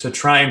really to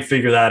try and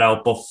figure that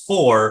out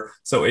before,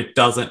 so it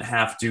doesn't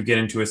have to get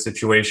into a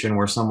situation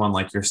where someone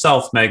like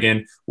yourself,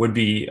 Megan, would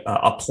be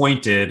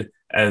appointed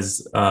as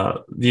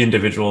the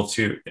individual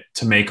to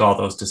make all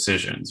those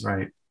decisions,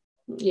 right?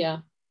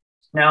 Yeah.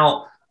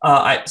 Now,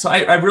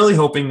 I'm really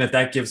hoping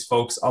that gives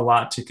folks a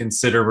lot to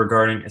consider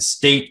regarding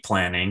estate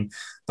planning,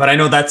 but I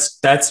know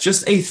that's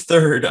just a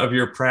third of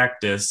your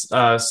practice.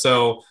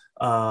 So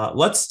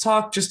let's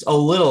talk just a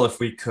little, if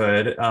we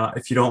could,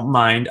 if you don't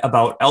mind,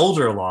 about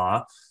elder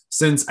law,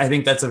 since I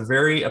think that's a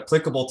very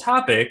applicable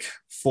topic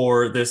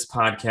for this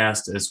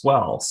podcast as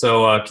well.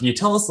 So can you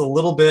tell us a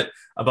little bit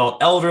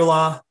about elder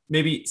law,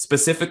 maybe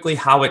specifically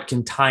how it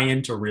can tie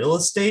into real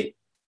estate?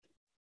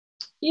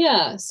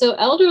 Yeah, so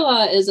elder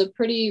law is a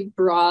pretty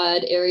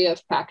broad area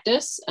of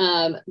practice,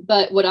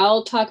 but what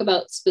I'll talk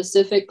about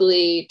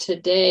specifically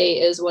today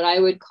is what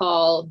I would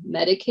call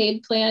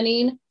Medicaid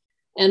planning,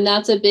 and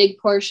that's a big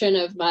portion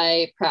of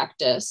my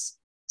practice.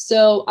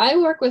 So I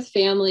work with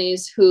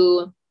families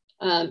who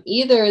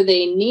either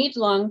they need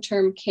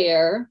long-term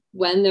care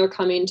when they're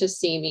coming to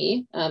see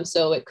me,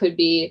 so it could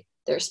be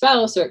their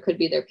spouse or it could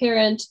be their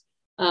parent,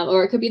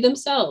 or it could be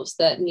themselves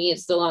that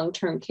needs the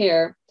long-term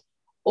care.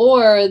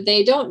 Or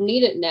they don't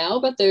need it now,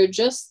 but they're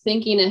just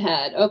thinking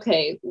ahead.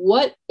 Okay,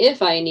 what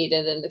if I need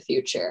it in the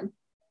future?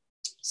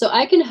 So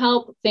I can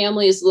help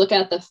families look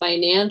at the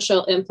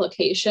financial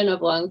implication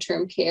of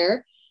long-term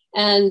care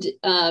and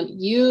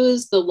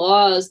use the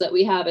laws that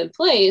we have in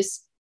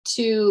place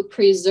to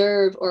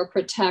preserve or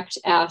protect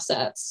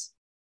assets.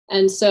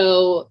 And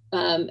so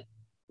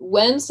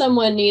when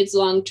someone needs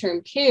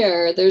long-term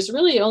care, there's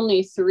really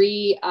only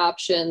 3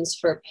 options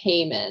for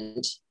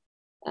payment.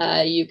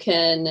 You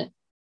can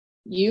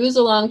use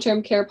a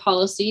long-term care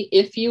policy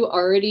if you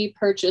already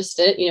purchased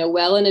it,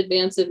 well in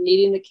advance of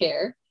needing the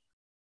care.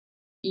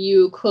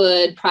 You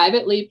could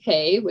privately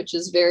pay, which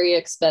is very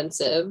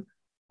expensive.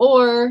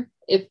 Or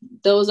if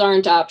those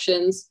aren't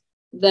options,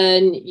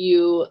 then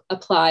you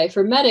apply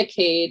for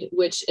Medicaid,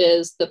 which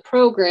is the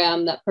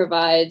program that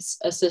provides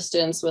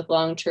assistance with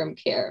long-term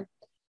care.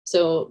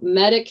 So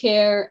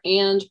Medicare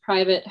and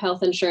private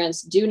health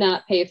insurance do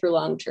not pay for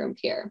long-term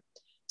care.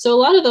 So a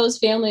lot of those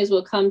families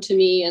will come to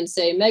me and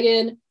say,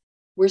 Megan,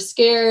 we're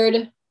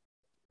scared.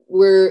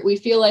 We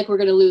feel like we're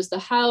going to lose the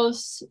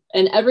house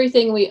and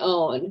everything we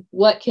own.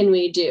 What can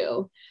we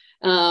do?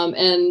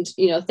 And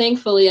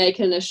thankfully, I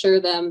can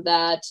assure them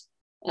that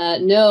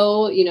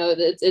no,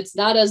 it's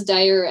not as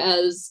dire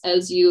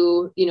as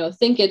you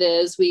think it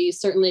is. We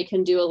certainly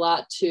can do a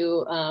lot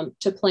to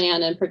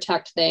plan and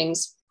protect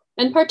things,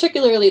 and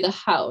particularly the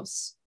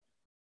house,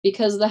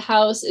 because the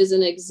house is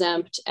an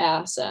exempt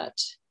asset,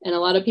 and a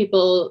lot of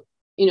people,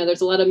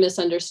 there's a lot of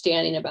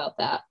misunderstanding about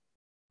that.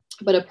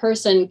 but a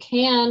person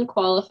can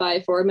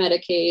qualify for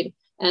Medicaid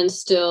and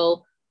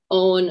still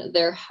own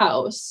their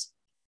house,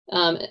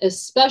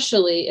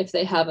 especially if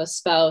they have a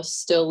spouse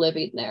still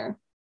living there.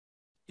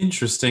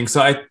 Interesting.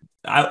 So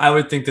I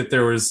would think that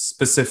there was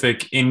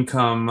specific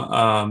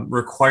income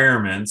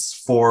requirements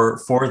for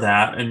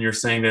that, and you're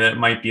saying that it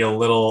might be a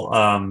little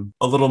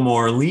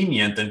more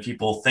lenient than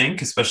people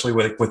think, especially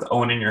with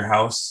owning your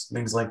house,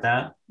 things like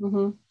that.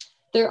 Mm-hmm.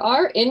 There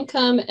are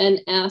income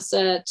and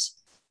asset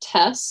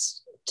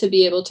tests to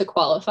be able to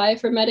qualify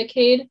for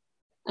Medicaid,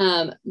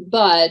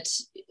 but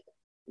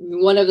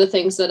one of the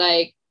things that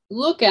I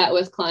look at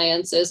with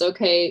clients is,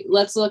 okay,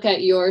 let's look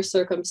at your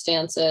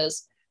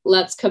circumstances.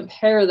 Let's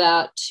compare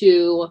that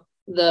to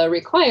the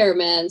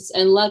requirements,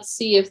 and let's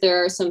see if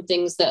there are some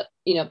things that,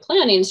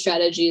 planning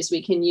strategies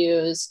we can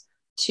use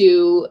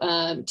to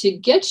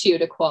get you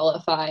to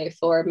qualify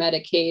for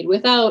Medicaid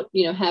without,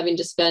 having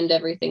to spend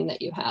everything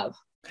that you have.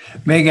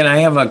 Megan, I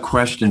have a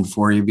question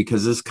for you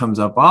because this comes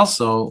up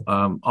also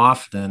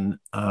often.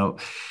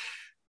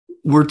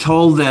 We're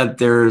told that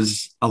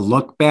there's a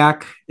look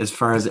back as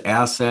far as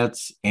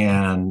assets,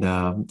 and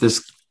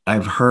this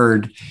I've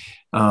heard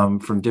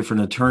from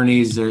different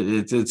attorneys.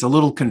 It's a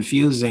little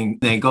confusing.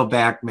 They go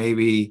back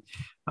maybe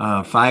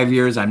 5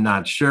 years. I'm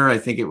not sure. I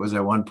think it was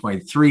at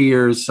 1.3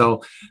 years.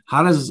 So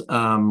how does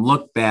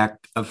look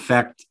back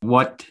affect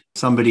what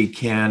somebody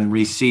can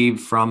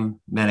receive from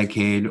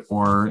Medicaid,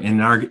 or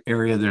in our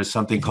area, there's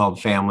something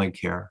called family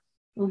care?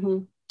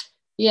 Mm-hmm.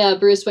 Yeah,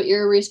 Bruce, what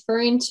you're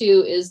referring to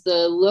is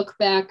the look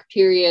back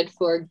period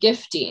for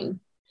gifting.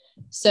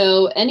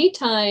 So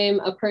anytime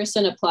a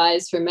person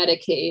applies for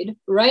Medicaid,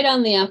 right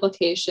on the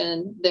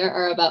application, there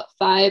are about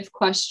 5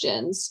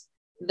 questions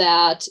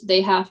that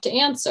they have to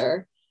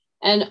answer.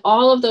 And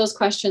all of those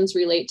questions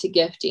relate to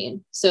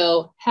gifting.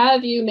 So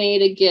have you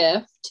made a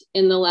gift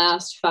in the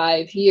last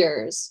 5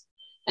 years?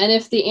 And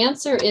if the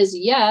answer is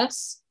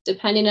yes,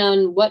 depending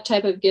on what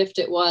type of gift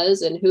it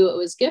was and who it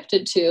was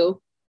gifted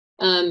to,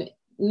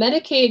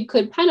 Medicaid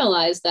could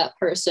penalize that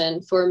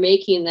person for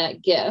making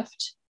that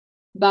gift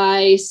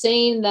by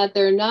saying that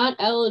they're not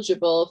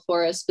eligible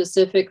for a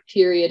specific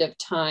period of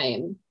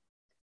time.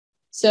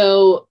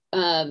 So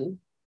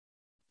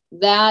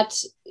that,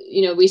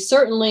 we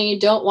certainly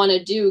don't want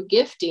to do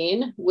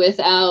gifting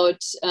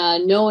without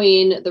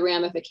knowing the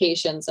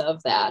ramifications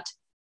of that.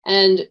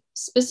 And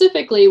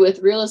specifically with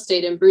real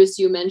estate, and Bruce,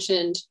 you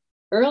mentioned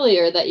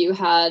earlier that you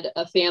had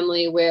a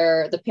family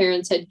where the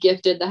parents had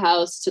gifted the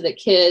house to the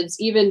kids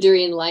even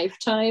during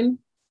lifetime.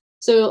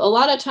 So a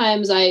lot of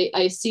times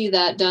I see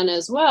that done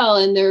as well,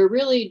 and they're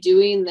really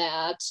doing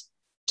that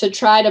to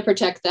try to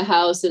protect the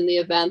house in the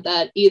event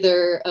that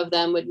either of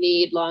them would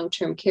need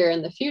long-term care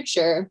in the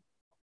future.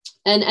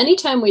 And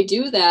anytime we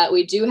do that,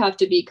 we do have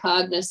to be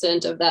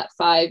cognizant of that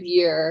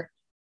 5-year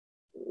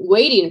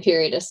waiting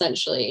period,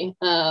 essentially.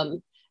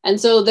 And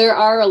so there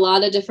are a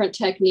lot of different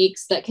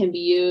techniques that can be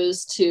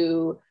used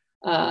to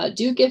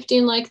do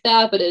gifting like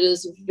that, but it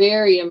is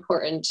very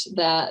important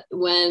that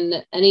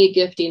when any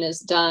gifting is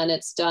done,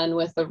 it's done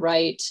with the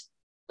right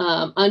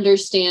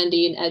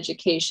understanding,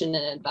 education,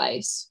 and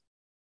advice.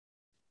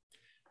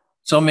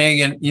 So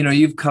Megan,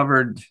 you've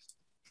covered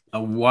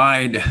a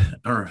wide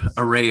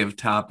array of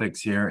topics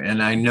here,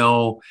 and I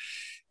know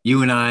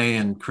you and I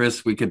and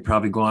Chris, we could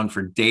probably go on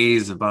for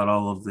days about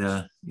all of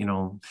the,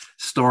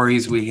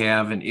 stories we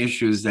have and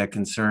issues that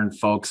concern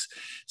folks,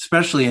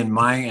 especially in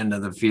my end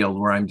of the field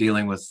where I'm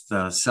dealing with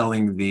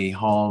selling the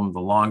home, the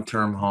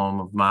long-term home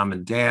of mom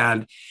and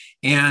dad.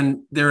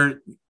 And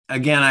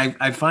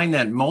I find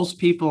that most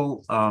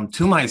people,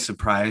 to my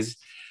surprise,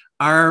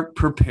 are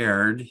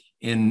prepared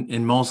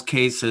in most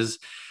cases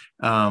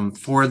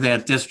for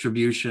that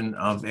distribution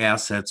of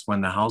assets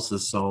when the house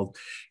is sold.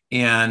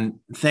 And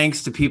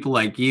thanks to people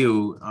like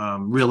you,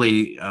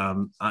 really,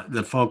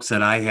 the folks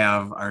that I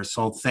have are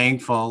so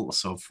thankful,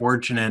 so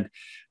fortunate.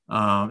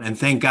 And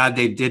thank God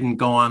they didn't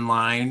go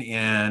online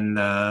and,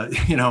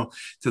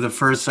 to the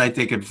first site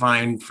they could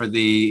find for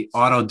the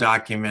auto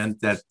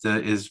document that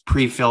is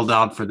pre-filled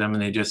out for them,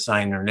 and they just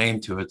sign their name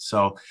to it.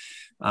 So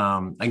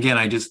again,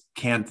 I just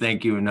can't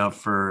thank you enough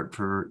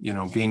for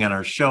being on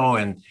our show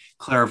and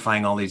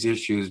clarifying all these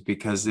issues,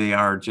 because they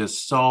are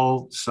just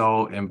so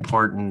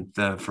important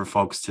for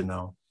folks to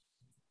know.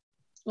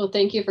 Well,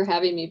 thank you for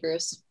having me,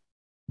 Bruce.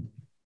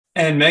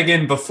 And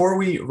Megan, before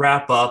we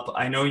wrap up,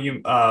 I know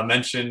you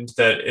mentioned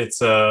that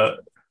it's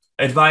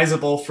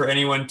advisable for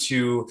anyone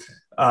to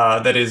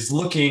that is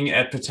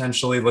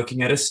potentially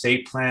looking at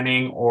estate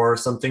planning or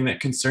something that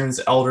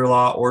concerns elder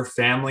law or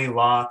family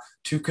law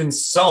to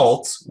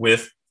consult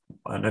with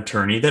an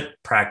attorney that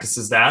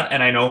practices that.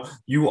 And I know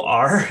you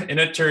are an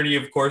attorney,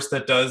 of course,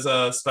 that does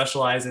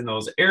specialize in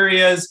those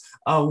areas.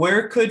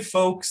 Where could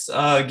folks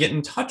get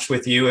in touch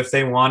with you if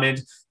they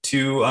wanted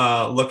to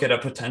look at a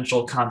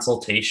potential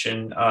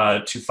consultation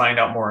to find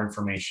out more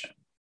information?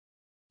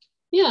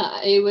 Yeah,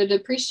 I would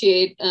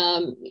appreciate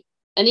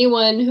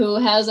anyone who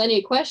has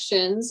any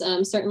questions,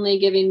 certainly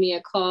giving me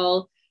a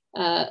call.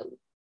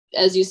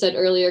 as you said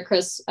earlier,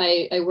 Chris,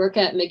 I work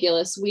at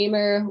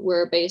McGillis-Weimer.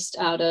 We're based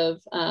out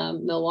of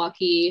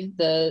Milwaukee,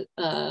 the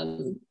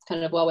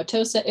kind of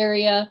Wauwatosa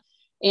area.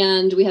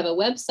 And we have a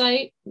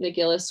website,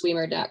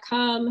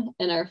 McGillisWeimer.com,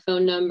 and our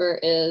phone number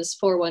is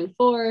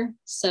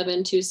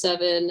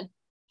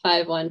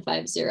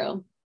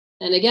 414-727-5150.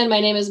 And again, my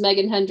name is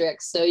Megan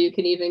Hendricks, so you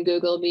can even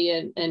Google me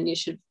and you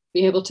should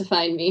be able to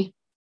find me.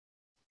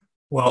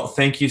 Well,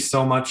 thank you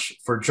so much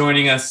for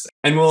joining us.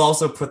 And we'll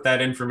also put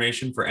that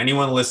information for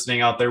anyone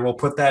listening out there. We'll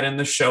put that in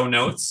the show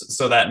notes.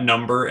 So that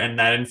number and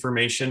that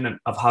information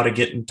of how to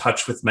get in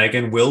touch with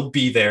Megan will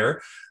be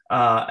there.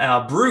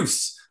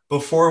 Bruce,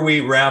 before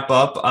we wrap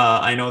up,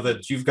 I know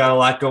that you've got a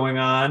lot going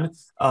on.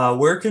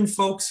 Where can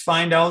folks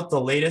find out the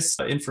latest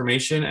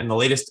information and the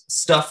latest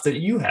stuff that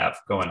you have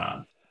going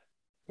on?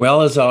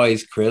 Well, as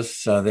always,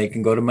 Chris, they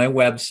can go to my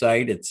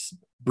website. It's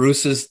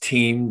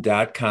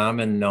brucesteam.com,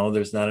 and no,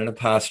 there's not an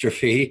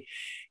apostrophe.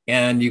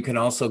 And you can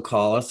also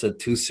call us at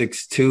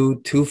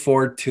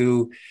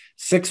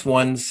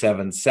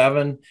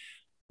 262-242-6177.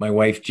 My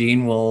wife,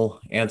 Jean,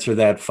 will answer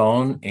that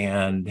phone,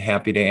 and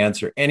happy to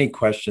answer any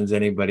questions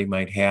anybody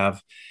might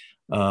have.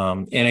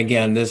 And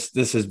again, this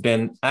has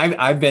been,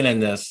 I've been in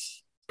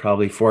this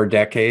probably 4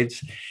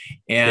 decades,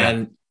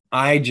 and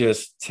I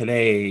just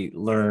today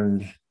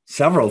learned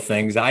several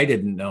things I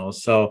didn't know.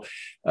 So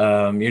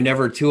you're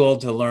never too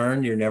old to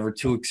learn. You're never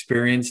too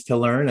experienced to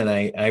learn. And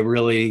I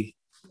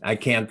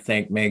can't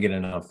thank Megan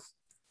enough.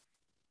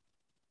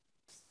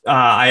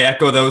 I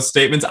echo those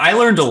statements. I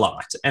learned a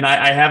lot, and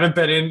I haven't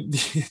been in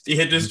the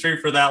industry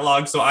for that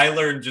long. So I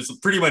learned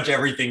just pretty much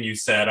everything you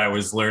said I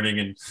was learning.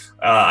 And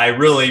I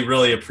really,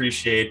 really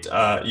appreciate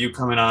you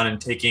coming on and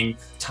taking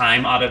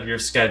time out of your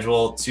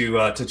schedule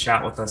to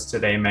chat with us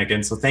today,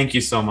 Megan. So thank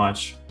you so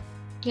much.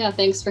 Yeah,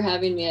 thanks for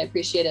having me. I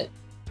appreciate it.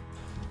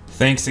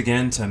 Thanks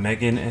again to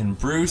Megan and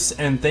Bruce,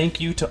 and thank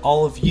you to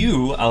all of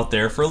you out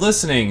there for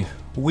listening.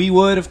 We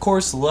would, of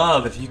course,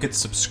 love if you could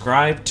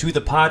subscribe to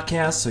the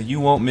podcast so you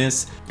won't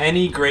miss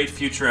any great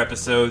future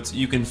episodes.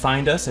 You can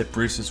find us at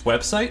Bruce's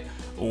website,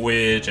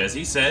 which, as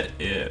he said,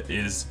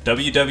 is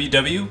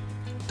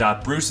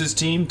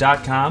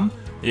www.brucesteam.com.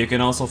 You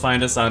can also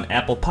find us on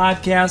Apple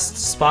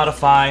Podcasts,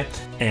 Spotify,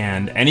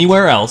 and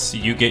anywhere else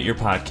you get your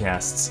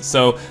podcasts.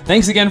 So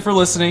thanks again for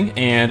listening,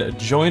 and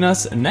join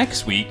us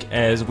next week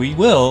as we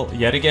will,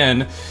 yet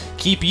again,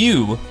 keep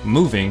you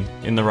moving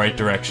in the right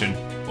direction.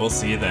 We'll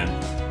see you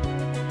then.